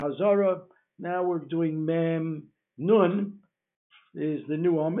Hazara. Now we're doing Mem Nun is the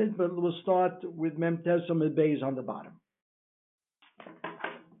new amud, but we'll start with Mem Tes Amud Beis on the bottom.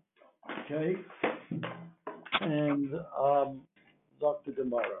 Okay, and Dr.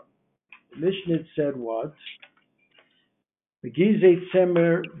 Gemara. The Mishnah said what? Begizei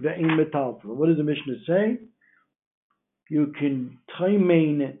tzemer ve'in metaltal. What does the Mishnah say? You can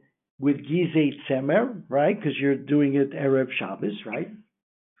taimein with gizei tzemer, right? Because you're doing it erev Shabbos, right?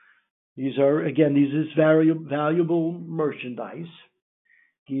 These is valuable merchandise.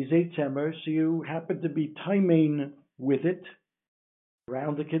 Gizei tzemer, so you happen to be taimein with it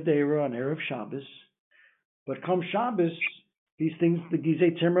around the kedera on erev Shabbos. But come Shabbos, these things, the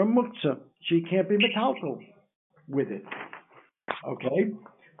gizei tzemer muktzah, so you can't be metaltal with it. Okay?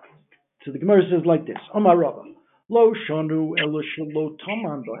 So the Gemara says like this: Amar Rabbi, lo shanu elo shelo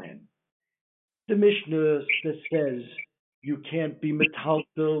taman bahen. The Mishnah that says you can't be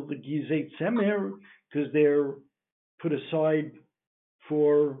metaltal the gizei tzemer because they're put aside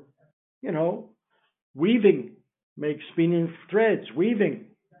for, weaving, make spinning threads, weaving.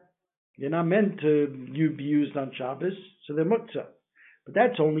 They're not meant to be used on Shabbos, so they're muktzah. But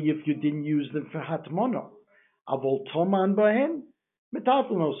that's only if you didn't use them for hatmana. Avol taman bahen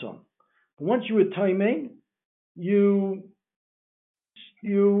metaltal no son. Once you were timing, you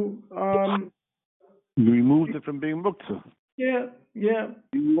removed it from being muktzah. Yeah.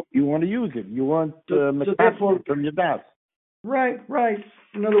 You want to use it. You want therefore, from your das. Right.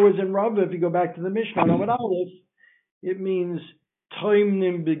 In other words, in Rabbi, if you go back to the Mishnah, Amud Aleph, it means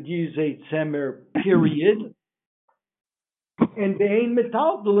toimnim begizei tzemer, period, and be'ein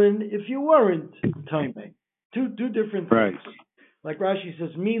metaltalin if you weren't timing. Two different things. Right. Like Rashi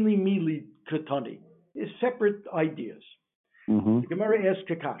says, mili katani. Is separate ideas. Mm-hmm. The Gemara asks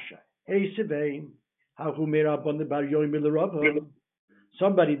Kakasha, hey Sivay, how on the bar yoim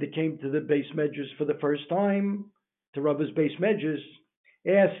somebody that came to the base measures for the first time, to Rava's base measures,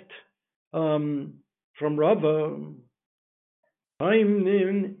 asked from Rava,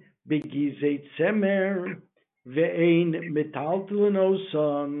 Taimnin begizei tzemer ve'ein metaltalin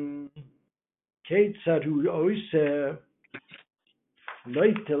osan ketzad hu oiseh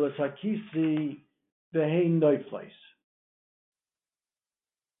noitel asakisi ve'ein noifleis.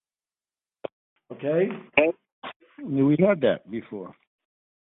 Okay? We had that before.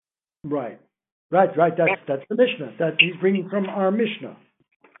 Right. That's the Mishnah. That he's bringing from our Mishnah.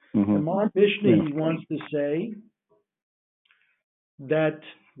 Mm-hmm. From our Mishnah, he wants to say that,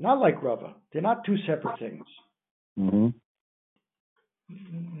 not like Rava, they're not two separate things. Mm-hmm.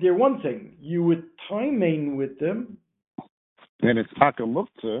 They're one thing. You would timing with them. And it's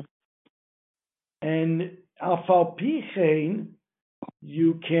hakamukta. And afal pichein,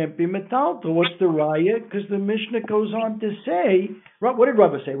 you can't be metaltal. What's the raya? Because the Mishnah goes on to say, what did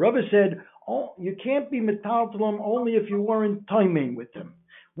Rabbi say? Rabbi said, you can't be metaltal only if you weren't timing with them.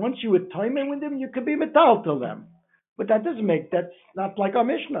 Once you were timing with them, you could be metaltal them. But that's not like our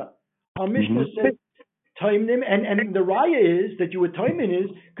Mishnah. Our Mishnah said, time them, and the raya is that you were timing is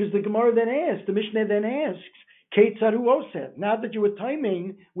because the Gemara then asks, the Mishnah then asks, Kate Saru said, now that you were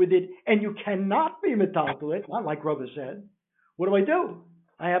timing with it and you cannot be metaltal it, not like Rabbi said. What do?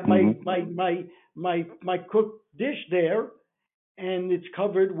 I have my cooked dish there, and it's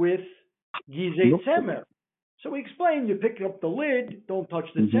covered with gizei tzemer. So we explain: you pick up the lid, don't touch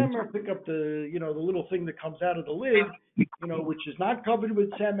the tzemer. Pick up the the little thing that comes out of the lid, which is not covered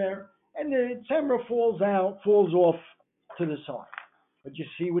with tzemer, and the tzemer falls off to the side. But you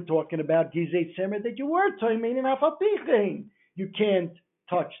see, we're talking about gizei tzemer that you were timing and afal pichein. You can't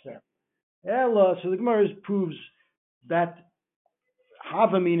touch them. Ella, so the Gemara proves that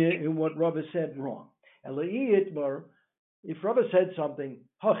Havamina in what Rabbi said wrong. If Rabbi said something,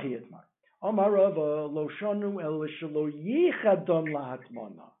 Hachi Itmar. Amar Rava lo shanu el shelo yichadon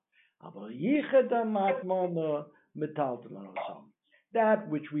lahatmana. Aber yichadon lahatmana metaltalon osam. That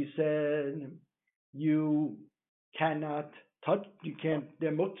which we said you cannot touch, you can't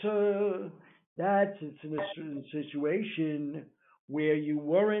demutza. That's in a situation where you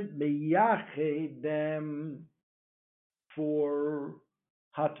weren't meyache them for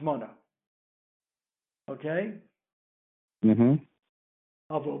hatmana. Okay? Mm-hmm.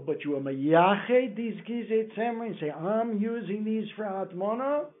 But you are mayache these gizei tzemer and say, I'm using these for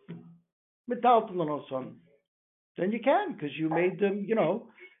hatmana, metaltalon. Then you can, because you made them,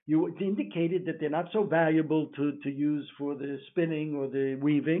 you indicated that they're not so valuable to use for the spinning or the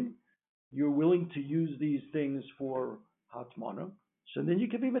weaving. You're willing to use these things for hatmana. So then you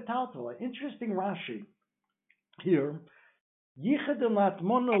can be metaltal. Interesting Rashi here. Yichad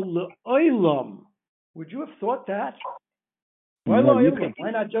hatmana le'olam. Would you have thought that?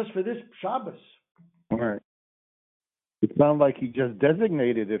 Why not just for this Shabbos? All right. It sounds like he just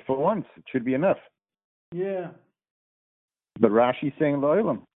designated it for once. It should be enough. Yeah. But Rashi's saying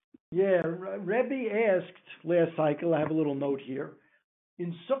lo'ilam. Yeah. Rabbi asked last cycle. I have a little note here.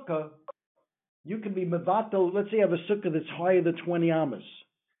 In Sukkah, you can be mevatel. Let's say you have a Sukkah that's higher than 20 amas.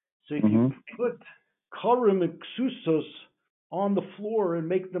 So if you put korim and ksusos on the floor and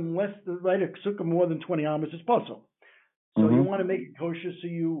make them less than right a sukkah more than 20 amas, it's possible. So you want to make it kosher, so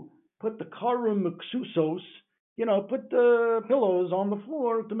you put the korim and ksusos, put the pillows on the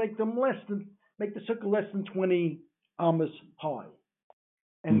floor to make them make the sukkah less than 20 amas high.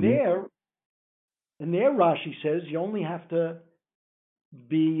 And there Rashi says you only have to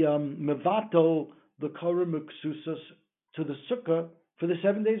be mevatel the korim and ksusos to the sukkah for the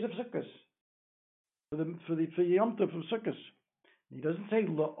 7 days of sukkahs. For Yom Tov of Sukkot. He doesn't say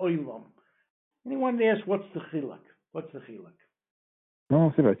la'olam. Anyone asks, what's the chiluk? What's the chiluk?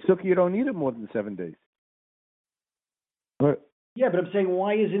 No, Sukkah, you don't need it more than 7 days. But, yeah, but I'm saying,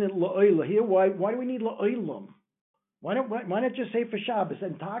 why isn't it la'olam? Here, why do we need la'olam? Why not just say for Shabbos?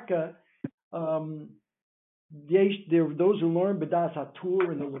 And Taka, there are those who learn B'das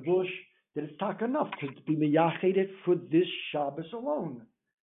HaTur and the Levush, that it's Taka enough to be meyached for this Shabbos alone.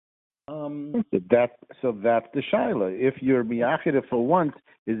 So that's the shaila. If you're miyachid for once,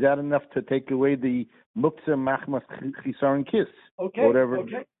 is that enough to take away the muktzah machmas chisaron kiss? Okay. Whatever.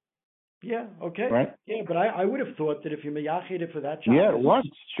 Okay. Yeah. Okay. Right. Yeah, but I would have thought that if you're miyachid for that Shabbos, yeah, once,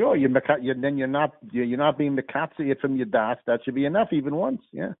 sure. Then you're not being mekatze from your das. That should be enough, even once.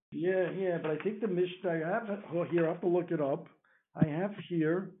 Yeah. Yeah. But I think the Mishnah I have here. I have to look it up. I have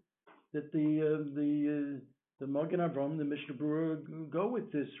here that the Magen Avram, the Mishnah Berurah, go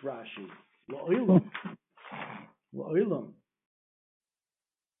with this Rashi. La'olam.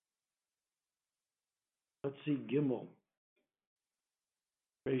 Let's see, Gimel.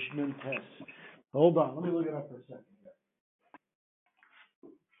 Reish Nun Tes. Hold on, let me look it up for a second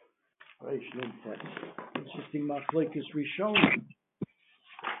here. Reish Nun Tes. Interesting machlekes Rishonim.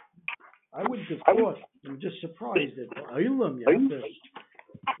 I would have thought, I'm just surprised that La'olam, you have to.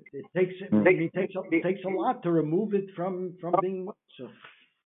 It takes a lot to remove it from being so.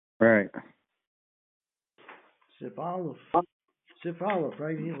 Right. Sif Aleph,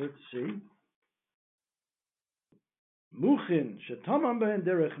 right here. Let's see. Muchin shetamam ben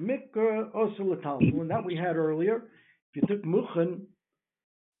derech mikra osel talmud. And that we had earlier. If you took muchin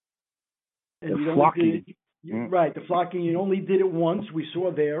and you only did right, the flocking, you only did it once. We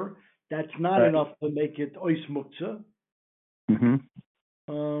saw there. That's not enough to make it ois muktzah.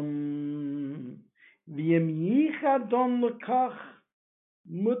 V'yem yichadon lekach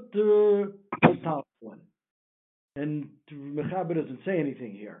mutter talmud. And Mechaber doesn't say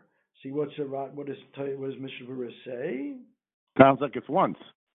anything here. See what does Mishnah Berurah say? Sounds like it's once.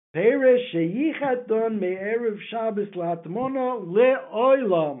 Peresh sheyichadon me'erev Shabbos la'atmona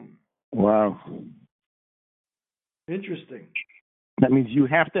le'olam. Wow. Interesting. That means you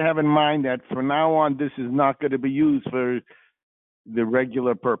have to have in mind that from now on, this is not going to be used for the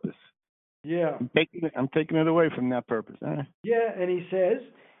regular purpose. Yeah. I'm taking it away from that purpose. Yeah, and he says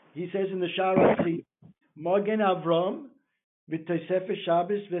in the Shara, Magen Avram v'Tosefes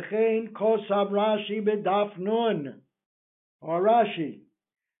Shabbos v'chein kosav Rashi b'daf nun, or Rashi,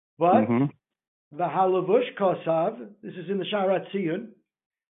 but v'halavush kosav. This is in the Shara Tziyun.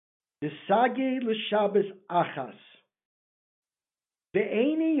 V'sagi l'Shabbos achas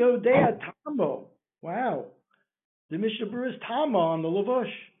v'eini yodea tamo. Wow, the Mishnah Berurah is tama on the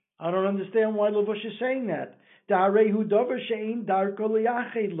lavush. I don't understand why lavush is saying that. Da'arehu davar she'ein darko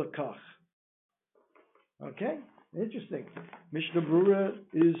liyached lekach. Okay, interesting. Mishnah Berurah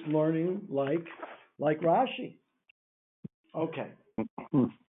is learning like Rashi. Okay.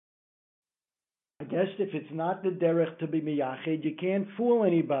 I guess if it's not the derech to be miyached, you can't fool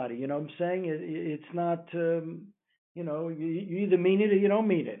anybody. You know what I'm saying? It's not. You either mean it or you don't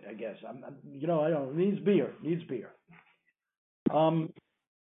mean it. I guess. I don't. Needs beer.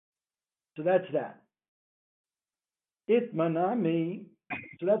 So that's that. Itmanami.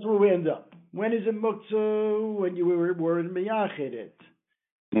 So that's where we end up. When is it muktzah? When you were miyached it.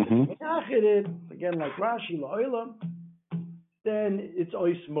 Miyached it, again like Rashi, la'olam, then it's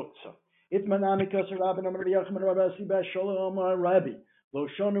ois muktzah. Itmanami kasar Rabbi Amar Yachim Rabbi Asiba Shalom Rabbi Lo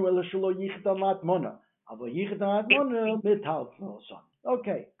Shonu Ela Shalo Yichdan Latmona Avo Yichdan Latmona Mital Son.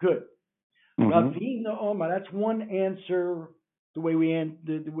 Okay, good. Ravina Omar. That's one answer. The way we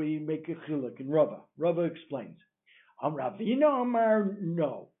make a chiluk in Rava. Rava explains. Ravina Omar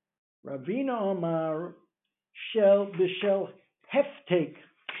no. Ravina Omar shel heftek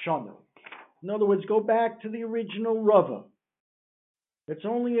shanu. In other words, go back to the original Rava. It's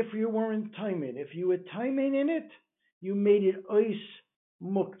only if you weren't timing. If you were timing in it, you made it ois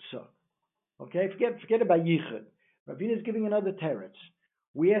muktzah. Okay, forget about yichud. Ravina is giving another teretz.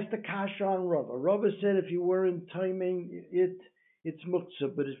 We asked the kasha on Rava. Rava said if you weren't timing it, it's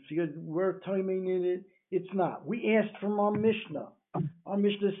muktzah, but if you were timing in it, it's not. We asked from our Mishnah. Our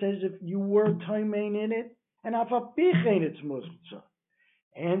Mishnah says if you were timing in it, and afapichein it's muktzah.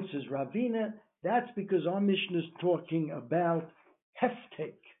 Answers Ravina, that's because our Mishnah is talking about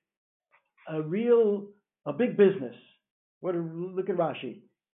heftek, a big business. Look at Rashi.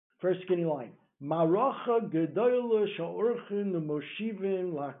 First skinny line. Maracha gedoyle sha'orchin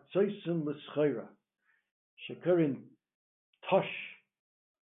u'moshivin la'tzoysim l'schayra. Shekarin tosh.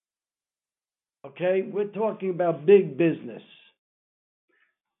 Okay, we're talking about big business.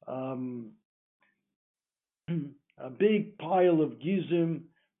 A big pile of gizim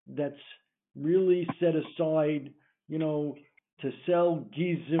that's really set aside, to sell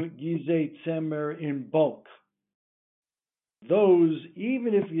gizei tzemer in bulk. Those,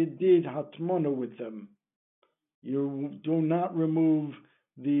 even if you did hatmana with them, you do not remove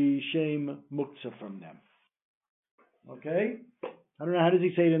the shame muktzah from them. Okay? I don't know, how does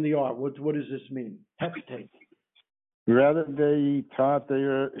he say it in the art? What does this mean? Heftek. Rather, they taught they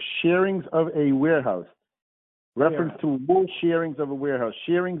are sharings of a warehouse. Reference to wool sharings of a warehouse.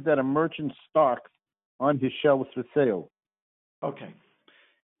 Sharings that a merchant stocks on his shelves for sale. Okay.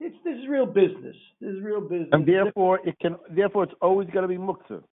 This is real business. This is real business. And therefore it's always got to be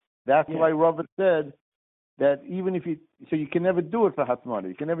muktzah. That's why Rabbi said that even if you can never do it for hatmana.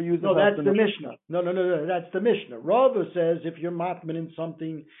 You can never use it. No, that's the Mishnah. No, that's the Mishnah. Rabbi says if you're matman in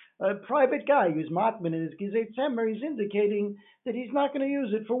something, a private guy who's matman in his gizei tzemer, he's indicating that he's not going to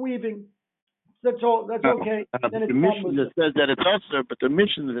use it for weaving. That's all. That's okay. Then the Mishnah that says that it's usher, but the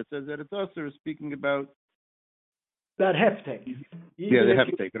Mishnah that says that it's usher is speaking about that heftek. The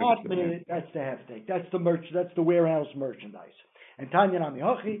heftek. That's the heftek. That's the That's the warehouse merchandise. And Tanya Nami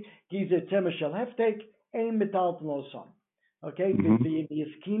Hachi gizei tzemer shel heftek ein metalton lo son. Okay, the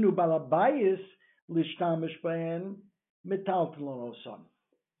Yeskinu Balabayis lishtamish bayan metalton lo son.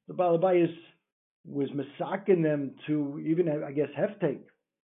 The Balabayis was masaking them to even, I guess, heftek.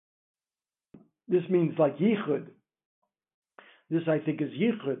 This means like yichud. This, I think, is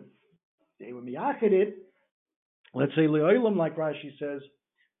yichud. They were miyachid it. Let's say le'olam, like Rashi says,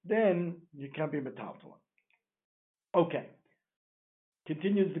 then you can't be metalton. Okay.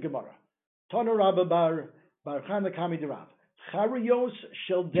 Continues the Gemara. Tana Rabba bar Chana Kami de Rav. Chariyos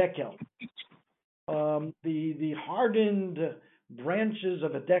shel dekel. The hardened branches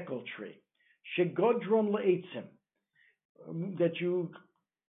of a dekel tree. Shegodron le'etzim. That you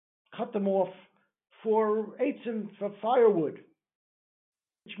cut them off for etzim, for firewood.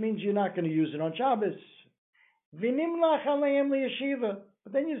 Which means you're not going to use it on Shabbos. V'nimlach aleim liyeshiva.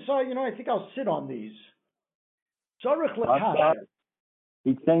 But then you saw, I think I'll sit on these. Tzarich l'kasher.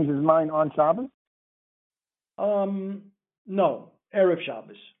 He changed his mind on Shabbos? No, Erev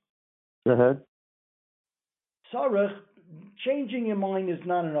Shabbos. Go ahead. Tzarich, changing your mind is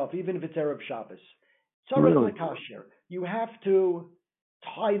not enough, even if it's Erev Shabbos. Tzarich l'kasher. You have to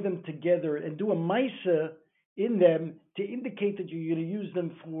tie them together and do a maisa in them to indicate that you're going to use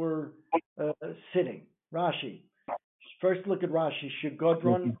them for sitting. Rashi. First look at Rashi.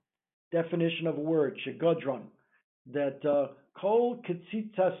 Shegodron, definition of a word. Shegodron. That kol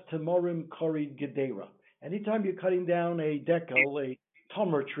ketzitzas temorim korid gedera. Anytime you're cutting down a dekel, a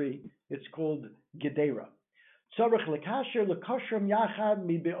tamar tree, it's called gedera. Tzarech lekasher lekoshem yachad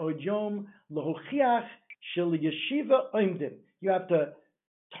mi be'od yom lehochiach shel yeshiva oimdim. You have to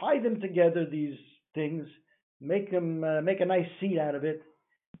tie them together, these things, make a nice seat out of it.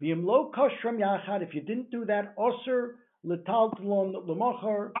 V'im lo koshem yachad. If you didn't do that, oser letaltlon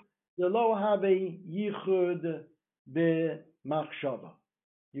lemachar lo have a yichud b'machshava.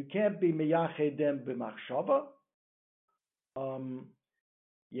 You can't be meyached them b'machshava.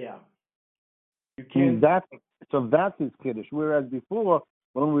 You can't. That's his kiddush. Whereas before,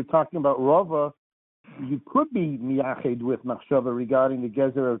 when we were talking about Rava, you could be miyached with machshava regarding the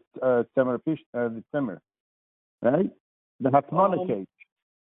gezer of the tzemer, right? The hatmana case.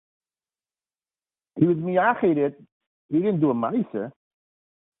 He was miyached it. He didn't do a ma'aser.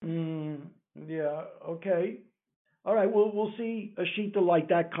 Yeah. Okay. All right. We'll see a shita like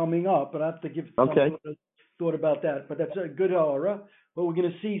that coming up, but I have to give some thought about that. But that's a good hora. But we're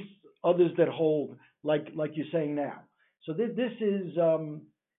going to see others that hold like you're saying now. So this is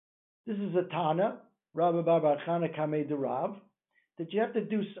a Tana, Rabbi Bar Chana Kamei de Rav, that you have to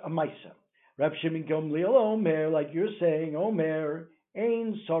do a Maisa. Rab Shimon Gamliel Omer, like you're saying, Omer,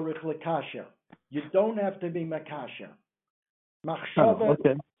 Ein Sorich Lekasher. You don't have to be Makasher. Machshava,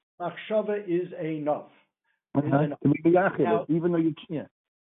 Okay. machshava is enough. Is To enough. be miyached, Now, even though you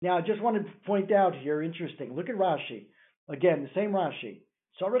Now, I just wanted to point out here, interesting. Look at Rashi. Again, the same Rashi.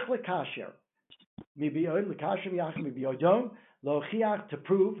 Tzarich lekasher. Mibiyod lekasher yachad mibiyodon. Lo chiach, to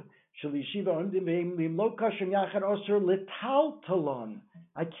prove. Shalishiva undim ve'im lo kasher yachad osur litaltalon.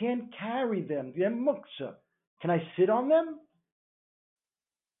 I can't carry them. They're muksa. Can I sit on them?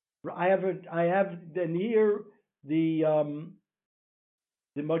 I have the near the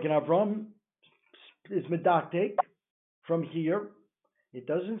Magen Avram is medaktek from here. It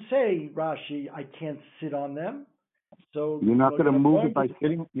doesn't say, Rashi, I can't sit on them. So you're not going to move it by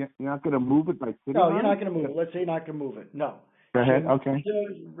sitting. You're not going to move it by sitting. No, you're not going to move it. Let's say you're not going to move it. No. Go ahead. Okay.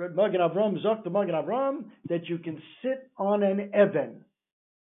 Magen Avram, Zok the Magen Avram, that you can sit on an even.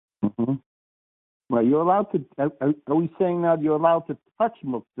 Mm-hmm. Well, you're allowed to. Are we saying now you're allowed to touch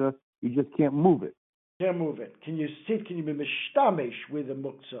muktzah? You just can't move it. Can't move it. Can you sit? Can you be mishtamish with a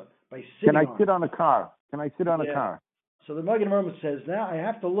muktzah by sitting? Can I sit on a car? Can I sit on a car? So the Magen Avram says, now I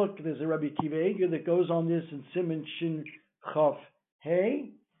have to look. There's a Rabbi Kiva Eger that goes on this in Siman Shin Chav Hey.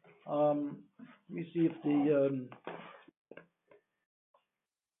 Let me see if the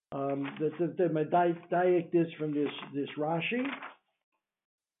Medayik this from this Rashi.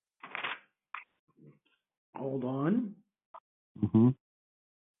 Hold on. Mm-hmm.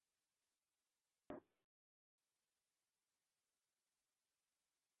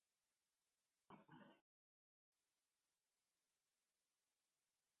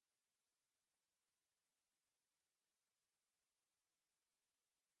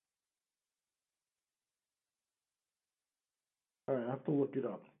 All right, I have to look it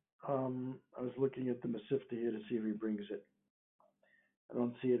up. I was looking at the Masifta here to see if he brings it. I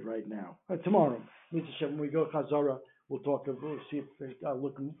don't see it right now. Tomorrow, when we go Chazara, we'll talk. We'll see if I'll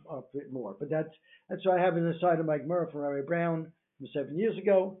look up a bit more. But that's what I have in the side of my Gemara from Rabbi Brown from 7 years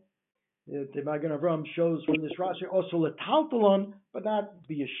ago. The Magen Avram shows from this Rashi also letaltalon, but not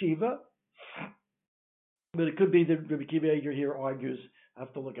be yeshiva. But it could be that Rabbi Kiva Eger here argues. I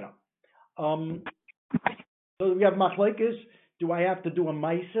have to look it up. So we have machlekes. Do I have to do a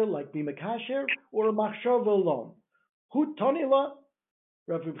ma'aser like be mekasher or a machshava alone? Hu tonila.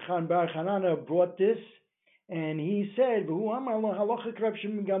 Rabbi Chaim Bar Hanana brought this, and he said, I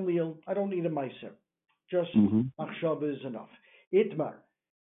don't need a ma'aser. Just machshava is enough. Itmar.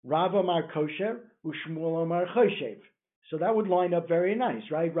 Rav Amar kosher, u'Shmuel Amar choshev. So that would line up very nice,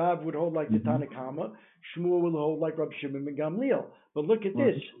 right? Rav would hold like the Tanakama, Shmuel will hold like Rabbi Shimon ben Gamliel. But look at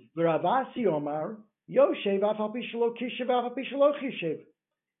this. Rav Asi Omar, Yoshev, Afal Pishalo Kishev, Afal Pishalo Kishev.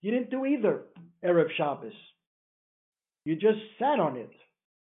 You didn't do either, Erev Shabbos. You just sat on it.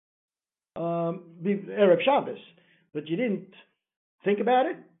 Erev Shabbos. But you didn't think about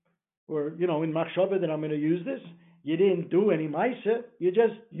it, or, in Machshava that I'm going to use this. You didn't do any ma'aser, you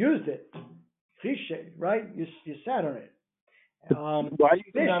just used it. Chishe, right? You sat on it. Why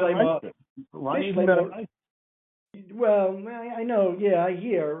you not a ma'aser? Why you not a ma'aser? Well, I know. Yeah, I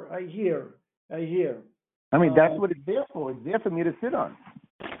hear. I mean, that's what it's there for. It's there for me to sit on.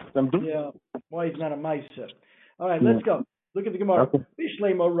 Yeah. Why he's not a ma'aser? All right, let's go. Look at the Gemara.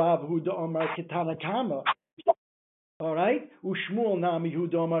 Bishlema Rav Huda Omar Ketana Kama. All right, Ushmuel Nami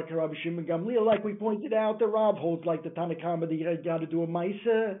Huda Omar Rabbi Shimon Gamliel. Like we pointed out, the Rav holds like the Tanakama that you got to do a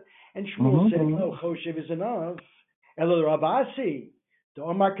ma'aser, and Shmuel said no, Choshev is enough. Elo Rabasi, the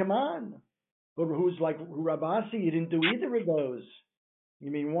Omar Kaman. But who Rabasi? You didn't do either of those.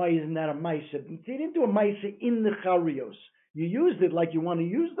 You mean, why isn't that a ma'aser? You didn't do a ma'aser in the charuyos. You used it like you want to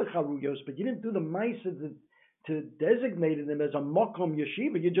use the charuyos, but you didn't do the ma'aser to designate them as a mokom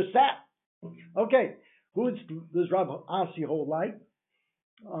yeshiva. You just sat. Okay. Who does Rabbi Asi hold like?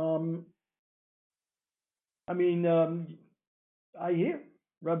 I hear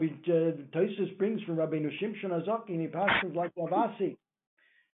Rabbi Tosis brings from Rabbi Nushim Shonazaki, and he passes like Rav Asi.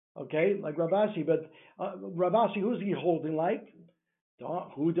 Okay, like Rav Asi, but Rav Asi, who's he holding like?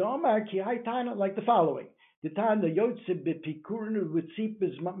 Who Domar Ki Haitana, like the following: the time the Yotze bepikurin with tzip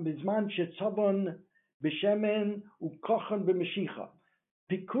bizman shetzabon b'shemen ukochen b'meshicha.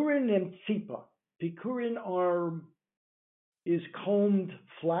 Pikurin and tzipa. Pikurin is combed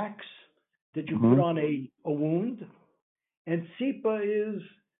flax that you put on a wound, and tzipa is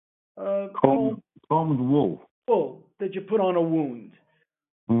combed wool that you put on a wound.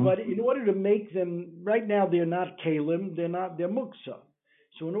 But in order to make them, right now they're not kalim, they're muksa.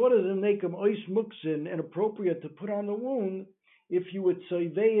 So in order to make them ois muksin and appropriate to put on the wound, if you would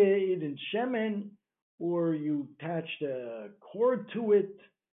soiveya it in shemen, or you attached a cord to it,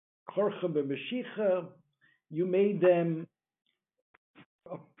 korcha b'meshicha, you made them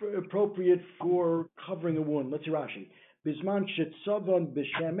appropriate for covering a wound. Let's see Rashi. Bisman shetzavon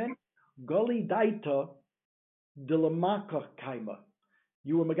b'shemen goli daita dilamaka kaima.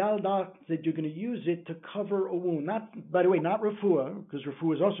 You were megaldak that you're going to use it to cover a wound. Not, by the way, not refuah, because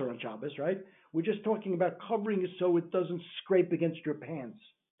refuah is also on Shabbos, right? We're just talking about covering it so it doesn't scrape against your pants.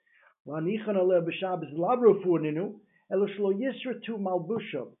 Your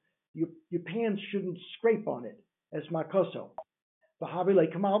pants shouldn't scrape on it, as makoso.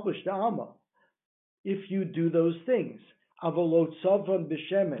 If you do those things,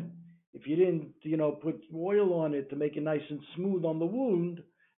 if you didn't, put oil on it to make it nice and smooth on the wound,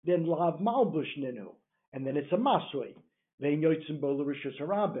 then lav malbush ninu, and then it's a masui.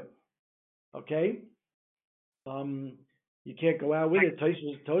 Okay, you can't go out with it.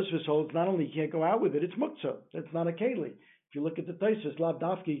 Tosfos holds not only you can't go out with it, it's muktzah. That's not a keli. If you look at the Tosfos, lav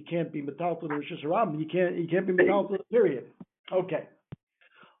dafka, you can't be metal to the rishus harabim. You can't be metal to the period. Okay.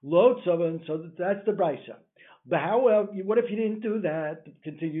 Loads of them, so that's the brisa. But however, what if you didn't do that?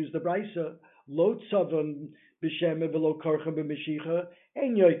 Continues the brisa. Loads of them b'shem v'lo karchem b'mishicha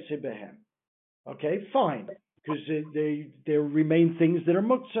and yoytze behem. Okay, fine, because they remain things that are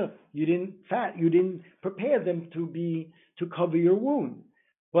muktzah. You didn't prepare them to cover your wound.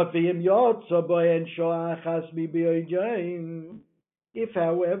 But v'im yotza b'en shoachas b'yoyim. If,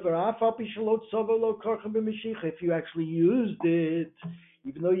 however, if you actually used it,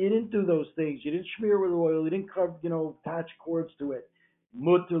 even though you didn't do those things, you didn't smear with oil, you didn't cover, attach cords to it,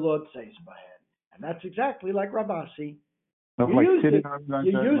 mutter Lord says behem, and that's exactly like Rabasi. You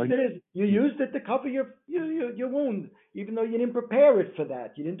used it to cover your wound, even though you didn't prepare it for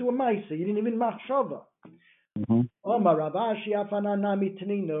that. You didn't do a ma'isa. You didn't even machshava. Omar Rabashi afananami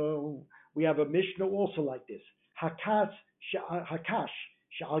tenino. We have a Mishnah also like this. Hakash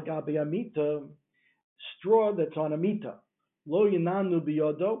shal gabi amita, straw that's on a mita. Lo yinanu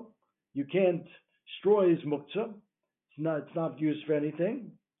biyodo. You can't. Straw is muktzah. It's not used for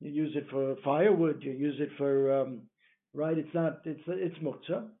anything. You use it for firewood. You use it for right. It's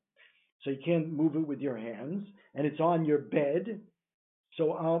muktzah. So you can't move it with your hands, and it's on your bed.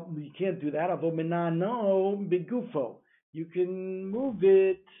 So you can't do that. Avo minano bigufo. You can move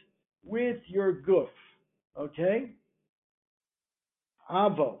it with your guf. Okay.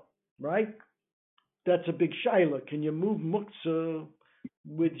 Avo, right? That's a big shaila. Can you move muktzah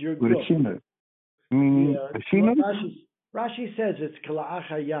with your guf? Rashi says it's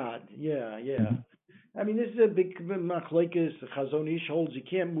kala'achayad. Yeah. I mean, this is a big machlekes. The Chazon Ish holds you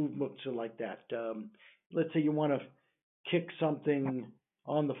can't move muktzah like that. Let's say you want to kick something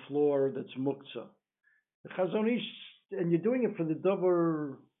on the floor that's muktzah. The Chazon Ish, and you're doing it for the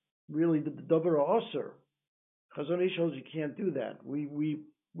dover, really the dover osir. Chazon Ish holds you can't do that.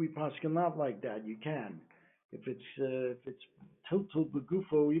 We paskin not like that. You can. If it's total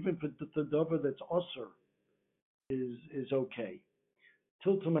begufo, even for the dover that's osir, is okay.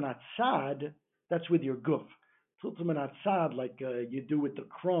 Tiltum and atzad, that's with your guf. Tiltum and atzad, like you do with the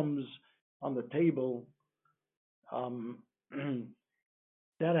crumbs on the table,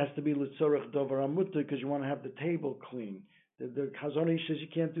 that has to be litzorach dover amutta because you want to have the table clean. The Chazon Ish says you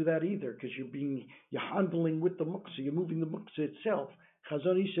can't do that either because you're handling with the muktzah, you're moving the muktzah itself.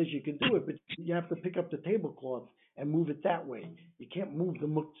 Chazon Ish says you can do it, but you have to pick up the tablecloth and move it that way. You can't move the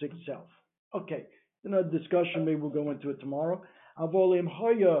muktzah itself. Okay, another discussion, maybe we'll go into it tomorrow. Avolim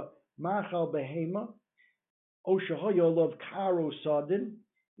hoya machal behema osha hoya lov karo sadin.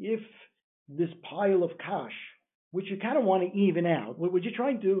 If this pile of kash, which you kind of want to even out, what you're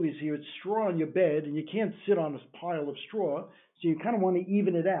trying to do is here, it's straw on your bed, and you can't sit on this pile of straw, so you kind of want to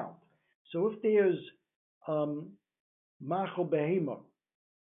even it out. So if there's machal behema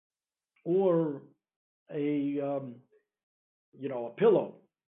or a pillow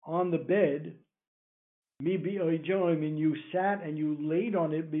on the bed, mibi ojom, and you sat and you laid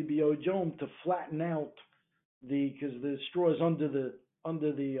on it, mibi ojom, to flatten out because the straw is under the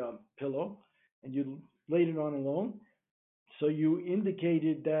pillow, and you laid it on alone. So you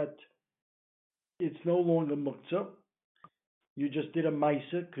indicated that it's no longer muktzah. You just did a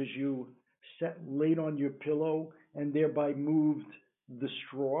maisa because you laid on your pillow and thereby moved the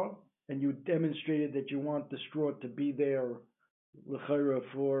straw, and you demonstrated that you want the straw to be there l'chayra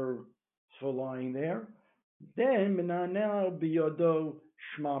for lying there. Then minanel biyodo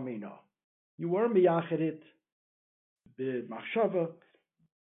shmamina. You were miyached it b'machshava.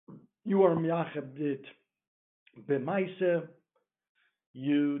 You were miyached it b'maisa.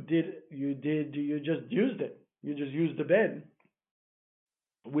 You just used it. You just used the bed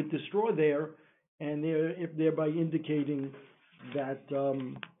with the straw there, and thereby indicating that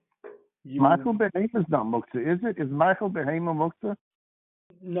Michael Behema is not muktzah, is it? Is Michael Behema muktzah?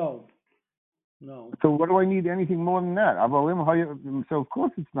 No. No. So what do I need anything more than that? So of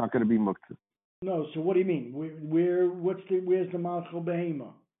course it's not going to be muktzah. No. So what do you mean? Where's the Malchal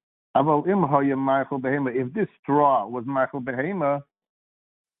Behema? If this straw was Michael Behema,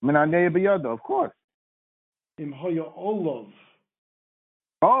 of course. Im Hoya Olav.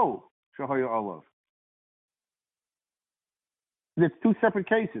 Oh, Shahoya Olav. It's two separate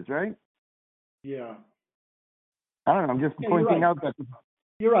cases, right? Yeah. I don't know. I'm just pointing out that.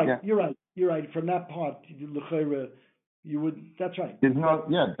 You're right. Yeah. You're right. From that part, you would. That's right. There's no.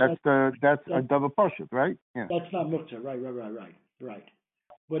 That's a double pashut, right? Yeah. That's not muktzah. Right.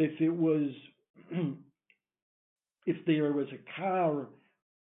 But if it was, if there was a car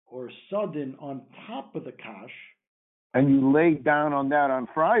or sudden on top of the kash, and you laid down on that on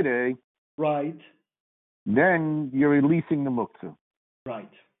Friday, right? Then you're releasing the muktzah.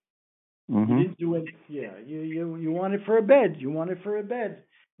 Right. Mm-hmm. You didn't do it. Yeah. You want it for a bed. You want it for a bed,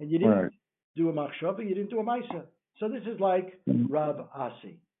 and you didn't do a machshava. You didn't do a ma'isa. So this is like Rab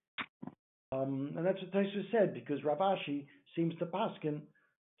Asi. And that's what Taisa said, because Rab Ashi seems to paskin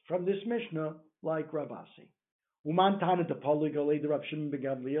from this Mishnah like Rab Asi. Uman Tana de Poligole, the Rav Shimon ben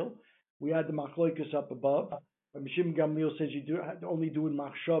Gamliel. We had the machloikus up above. Rav Shimon ben Gamliel says you only do in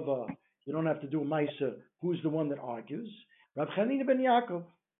machshava. You don't have to do a ma'isa. Who's the one that argues? Rav Chanina ben Yaakov.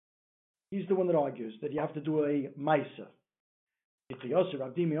 He's the one that argues that you have to do a ma'isa.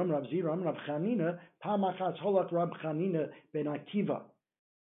 Rav Dimi Rav Zira Rav Chanina Pamachas Holak Rav Chanina ben Akiva.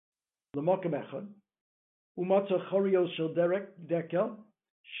 L'mokem echad, umatza chorios shel dekel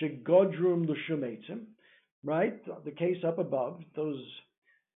shegodrum l'shumetzim. Right, the case up above, those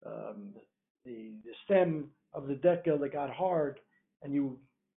the stem of the dekel that got hard, and you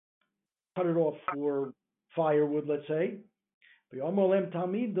cut it off for firewood, let's say. V'yomolem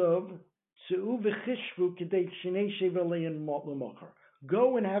talmidov tzeu v'chishvu k'dei shnei sheva le'en l'mocher.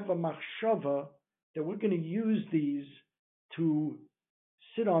 Go and have a machshava that we're going to use these to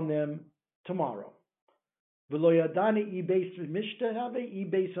sit on them tomorrow. I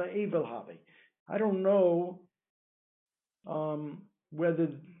don't know whether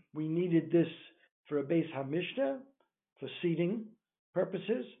we needed this for a Beis HaMishta, for seating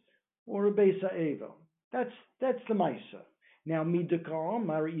purposes, or a Beis HaEvel. That's the Maisa. Now, midakar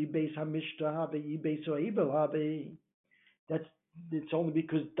mari Beis HaMishta have Beis HaEvel have. It's only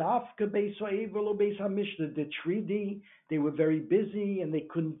because Dafka Beis HaEvel or Beis HaMishta, the Tridi, they were very busy and they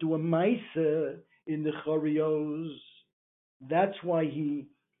couldn't do a Maisa in the Chorios. That's why he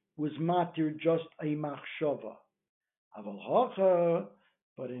was matir just a Machshava. Aval Hacha,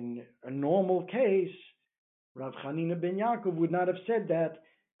 but in a normal case, Rav Chanina ben Yaakov would not have said that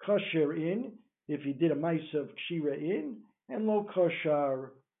kosher in, if he did a Maisa of Kshira in, and lo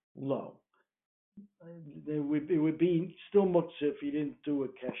kosher lo. It would be still muktzah if he didn't do a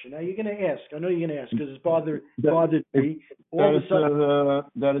kesher. Now you're going to ask. I know you're going to ask because it's bothered me.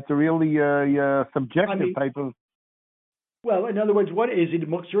 That it's a really subjective type of. Well, in other words, what is it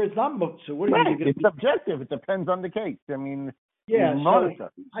muktzah or it's not muktzah? It's subjective. It depends on the case. I mean, yeah.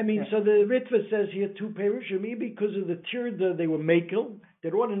 So the Ritva says here two perushim, because of the tirda they were makel,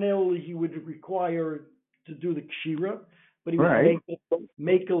 that ordinarily he would require to do the kshira, but he was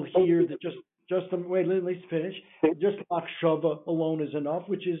makel here that just wait, let me finish. Just machshava alone is enough,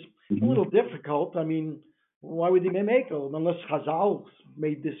 which is a little difficult. I mean, why would he make it unless Chazal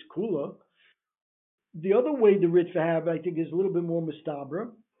made this kula? The other way the Ritva have, I think, is a little bit more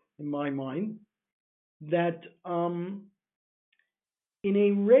mistabra in my mind. That in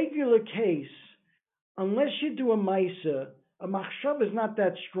a regular case, unless you do a ma'isa, a machshava is not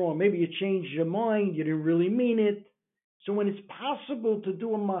that strong. Maybe you changed your mind, you didn't really mean it. So when it's possible to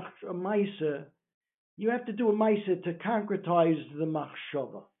do a ma'isa, you have to do a ma'isa to concretize the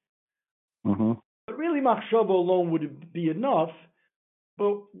machshava. Mm-hmm. But really, machshava alone would be enough.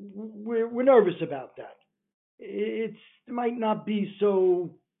 But we're nervous about that. It might not be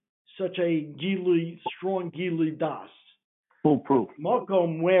such a strong gili das. Foolproof.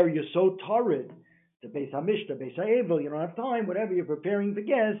 Makom where you're so torrid, the Beis HaMishta, Beis HaEvel, you don't have time. Whatever you're preparing the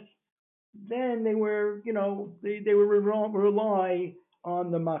guests. Then they were, they were rely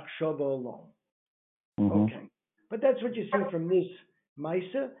on the machshava alone. Mm-hmm. Okay, but that's what you see from this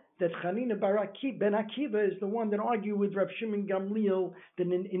Maisa, that Chanina ben Akiva is the one that argued with Rav Shimon Gamliel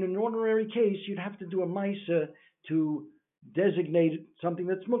that in an ordinary case you'd have to do a Maisa to designate something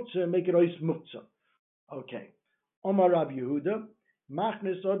that's muktzah and make it ois muktzah. Okay, Omar Rabbi Yehuda,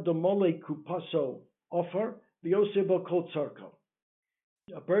 machnes od domole kupaso offer v'yosebo kol tzarko.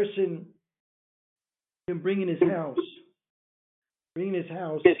 A person can bring in his house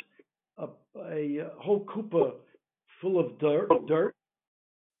a whole kupa full of dirt,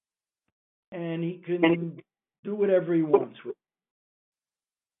 and he can do whatever he wants with it.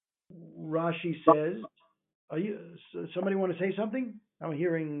 Rashi says, are you, somebody want to say something? I'm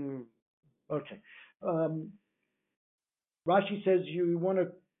hearing, okay. Rashi says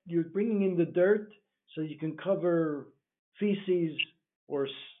you're bringing in the dirt so you can cover feces or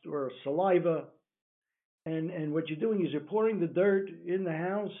saliva, and what you're doing is you're pouring the dirt in the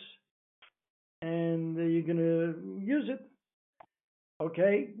house, and you're gonna use it.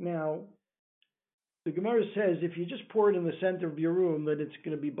 Okay, now the Gemara says if you just pour it in the center of your room, then it's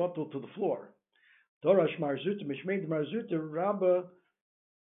going to be bottled to the floor. Dorash marzuta mishmeid marzuta rabba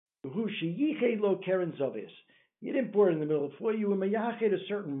hu sheyiche lo keren zavis. You didn't pour it in the middle of the floor. You were meyached a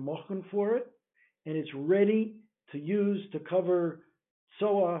certain mochen for it, and it's ready to use to cover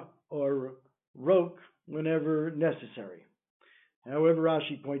tsoa or rok whenever necessary. However,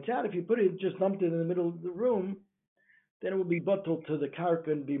 Rashi points out if you put it just dumped it in the middle of the room, then it will be bottled to the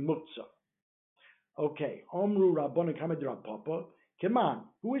karka and be muktzah. Okay, Omru Rabbon Kamed Rab Papa. Come on,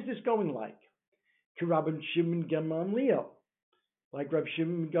 who is this going like? Rabban Shimon Gamliel, like Rab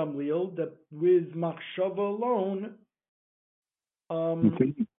Shimon Gamliel, that with machshava alone,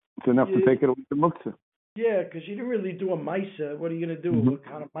 it's enough to take it away to muktzah. Yeah, because you didn't really do a maisa. What are you going to do? Mm-hmm. What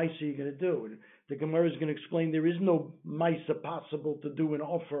kind of maisa are you going to do? And the Gemara is going to explain there is no maisa possible to do an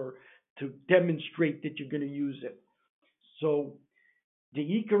offer to demonstrate that you're going to use it. So the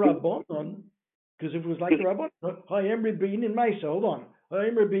Yikar Rabbanon, because if it was like the Rabbanon, I am Rabbein in Maisa. Hold on. I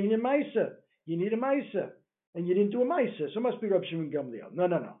am Rabbein in Maisa. You need a Maisa. And you didn't do a Maisa. So it must be Rab Shimon Gamliel. No.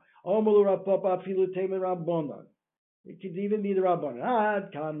 Omelu Rab Papa Filu Tema Rabbanon. It could even be the Rabbanon.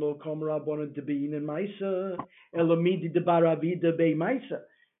 Ad kan lo kom Rabbanon to be in Maisa. Elamidi de Baravida Be Maisa.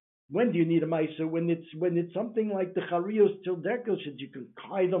 When do you need a Maisa? When it's something like the Charios Tildekos, you can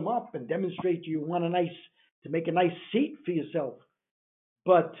tie them up and demonstrate you want to make a nice seat for yourself.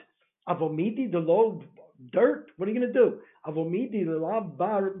 But avomidi, the low dirt, what are you going to do? Avomidi, the lav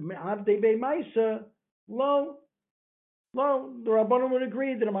bar avde be maisa, low. The Rabbanon would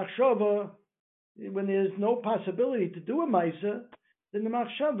agree that a machshava, when there's no possibility to do a maisa, then the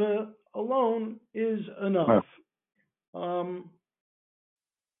machshava alone is enough. And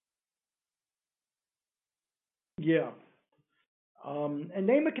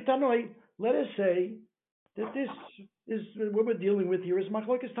name a ketanoi, let us say that this is what we're dealing with here is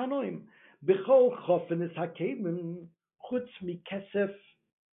machlokes tanoim. B'chol chofenes hakevim chutz mikesef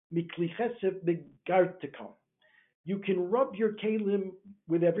mikli chesef begartikon. You can rub your kalim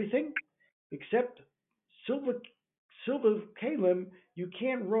with everything except silver kalim. You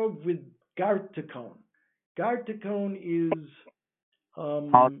can't rub with gartikon. Gartikon is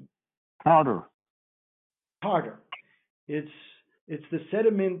powder. It's the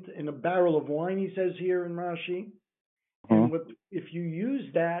sediment in a barrel of wine, he says here in Rashi. And if you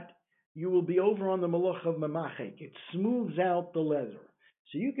use that, you will be over on the malach of mamachek. It smooths out the leather.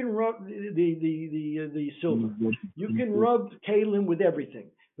 So you can rub the silver. You can rub kalim with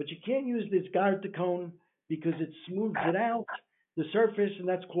everything. But you can't use this gartikon because it smooths it out, the surface, and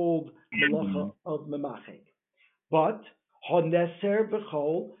that's called malacha of mamachek. But honeser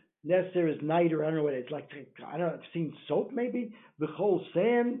v'chol, Neser is nitre, I don't know what it's like. I don't know, I've seen soap maybe. The whole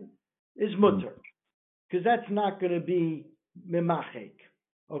sand is mutter. Because that's not going to be memachek.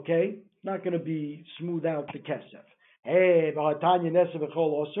 Okay? It's not going to be smooth out the kesef. Hey, v'hatanya neser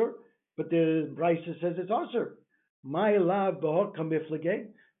v'chol osir. But the Brisa says it's osir. My lav b'hokam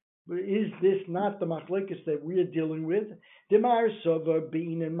iflige. Is this not the machlekes that we're dealing with? Demar sover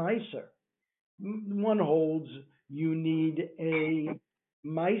bein and meiser. One holds you need a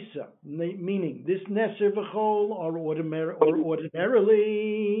Maisa, meaning this Neser V'chol or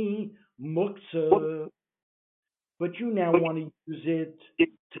ordinarily Muktzah, but you now want to use it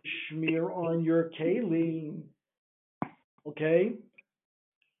to smear on your Kalim, okay?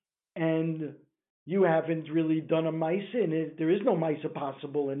 And you haven't really done a Maisa in it. There is no Maisa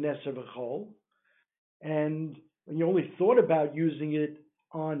possible in Neser V'chol, and you only thought about using it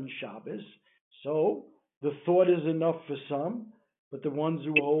on Shabbos, so the thought is enough for some. But the ones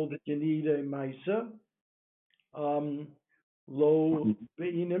who hold that you need a Maisa, lo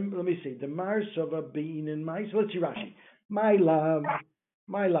be'inim, let me see, the Marsava be'inim Maisa, let's see Rashi. My love,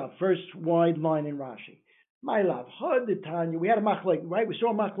 first wide line in Rashi. My love, Hod the Tanya, we had a machlek, right? We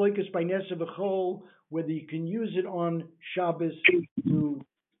saw a machlekes by Neser V'chol, whether you can use it on Shabbos to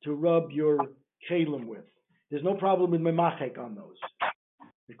rub your kalim with. There's no problem with memachek on those.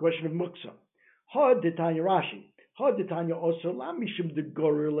 The question of muksa. Hod the Tanya Rashi. Haditanya also la mishum de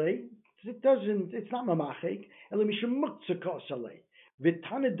gorule. It's not mamachek. Ela mishum muktzah kosale.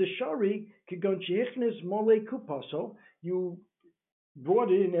 Vitana de shari kigon sheichnes mole kupaso. You brought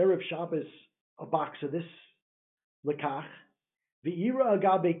in Erev Shabbos a box of this lekach, v'ira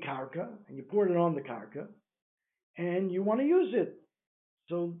agabe karka, and you poured it on the karka, and you want to use it.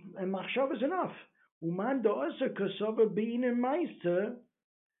 So, and machshav is enough. Uman da'asa kasava bein in meister,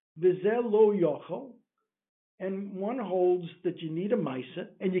 v'zel lo yochel, and one holds that you need a meiser,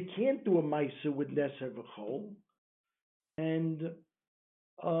 and you can't do a meiser with neser v'chol, and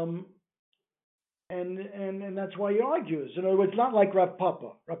that's why he argues. In other words, it's not like Rav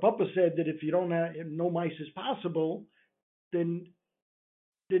Papa. Rav Papa said that if you don't have no mice is possible, then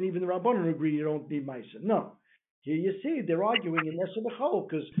even the Rabbanan agree you don't need mice. No. Here you see they're arguing in Neser B'chol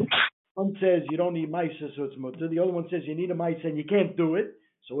because one says you don't need mice, so it's mutter. The other one says you need a mice and you can't do it,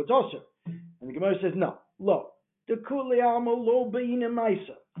 so it's also. And the Gemara says no. Lo. The Kuli Alma Lo Bein Mice.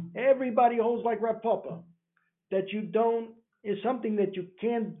 Everybody holds like Rav Papa that you don't is something that you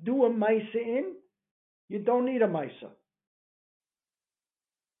can't do a mice in. You don't need a Maisa.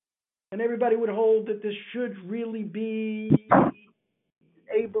 And everybody would hold that this should really be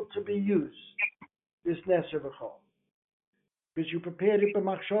able to be used, this Neser V'chol. Because you prepared it for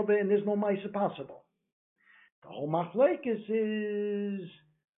Machshava and there's no Maisa possible. The whole Machlekes is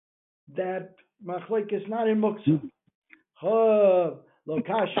that Machlekes not in Muktzah. Ha,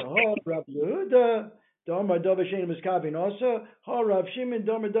 Lokasha, ha, Rabbi Yehuda, Domar Dovid Shein Miskavin also, ha, Rav Shimon,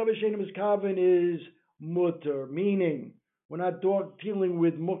 Domar Dovid Shein Miskavin is mutter, meaning we're not dealing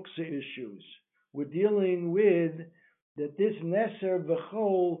with muksa issues. We're dealing with that this neser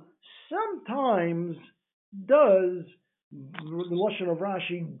v'chol sometimes does the lashon of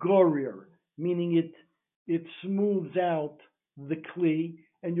Rashi gorir, meaning it smooths out the kli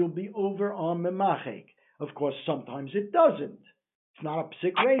and you'll be over on memachek. Of course, sometimes it doesn't. It's not a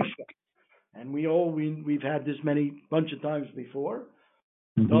psik reisha, and we've had this bunch of times before.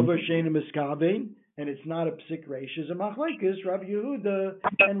 Dover shenim miskavein. And it's not a psik reish, it's a machlekes, Rabbi Yehuda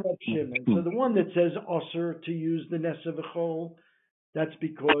and Rav Shimon. So the one that says osir to use the neser v'chol, that's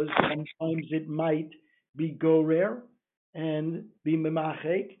because sometimes it might be gorer and be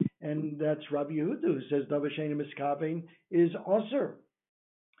memachek, and that's Rabbi Yehuda who says davar shein miskavein is osir.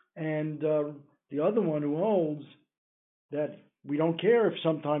 And the other one who holds that we don't care if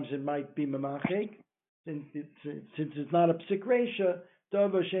sometimes it might be memachek, since it's not a psik reisha,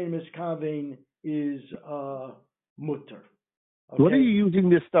 davar shein miskavein is mutter. Okay? What are you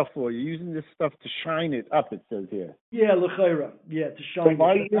using this stuff for? You're using this stuff to shine it up, it says here. Yeah, l'chayra. Yeah, to shine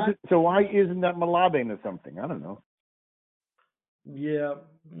it. So why isn't that malaben or something? I don't know. Yeah.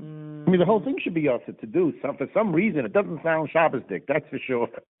 I mean, the whole thing should be also to do. For some reason, it doesn't sound Shabbos-dik, that's for sure.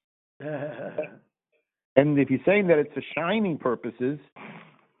 And if you're saying that it's for shining purposes,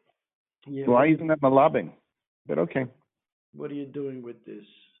 why isn't that malaben? But okay. What are you doing with this?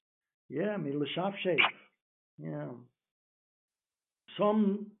 Yeah, I mean, l'shav shev. Yeah.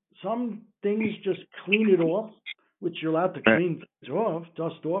 Some things just clean it off, which you're allowed to clean things off,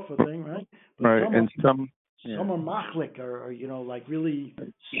 dust off a thing, right? But right. Some are machlik, or like really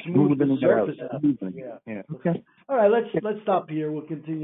smooth the surface. Yeah. Okay. All right, let's stop here. We'll continue.